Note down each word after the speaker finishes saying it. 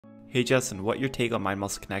Hey Justin, what your take on mind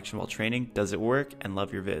muscle connection while training? Does it work? And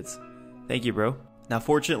love your vids. Thank you, bro. Now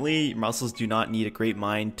fortunately, your muscles do not need a great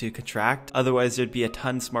mind to contract, otherwise there'd be a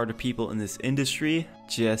ton smarter people in this industry.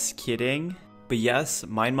 Just kidding. But yes,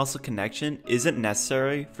 mind muscle connection isn't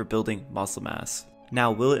necessary for building muscle mass.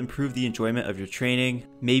 Now, will it improve the enjoyment of your training?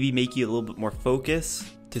 Maybe make you a little bit more focused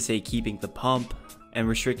to say keeping the pump and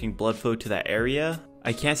restricting blood flow to that area?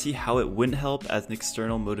 I can't see how it wouldn't help as an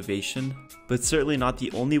external motivation, but certainly not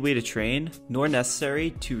the only way to train, nor necessary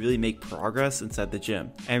to really make progress inside the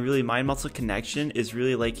gym. And really, mind muscle connection is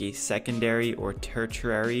really like a secondary or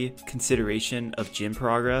tertiary consideration of gym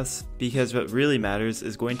progress, because what really matters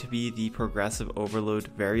is going to be the progressive overload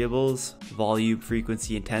variables, volume,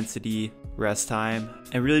 frequency, intensity, rest time,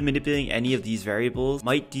 and really manipulating any of these variables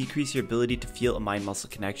might decrease your ability to feel a mind muscle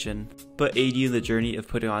connection, but aid you in the journey of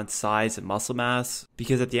putting on size and muscle mass,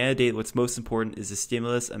 because at the end of the day, what's most important is the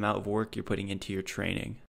stimulus amount of work you're putting into your training.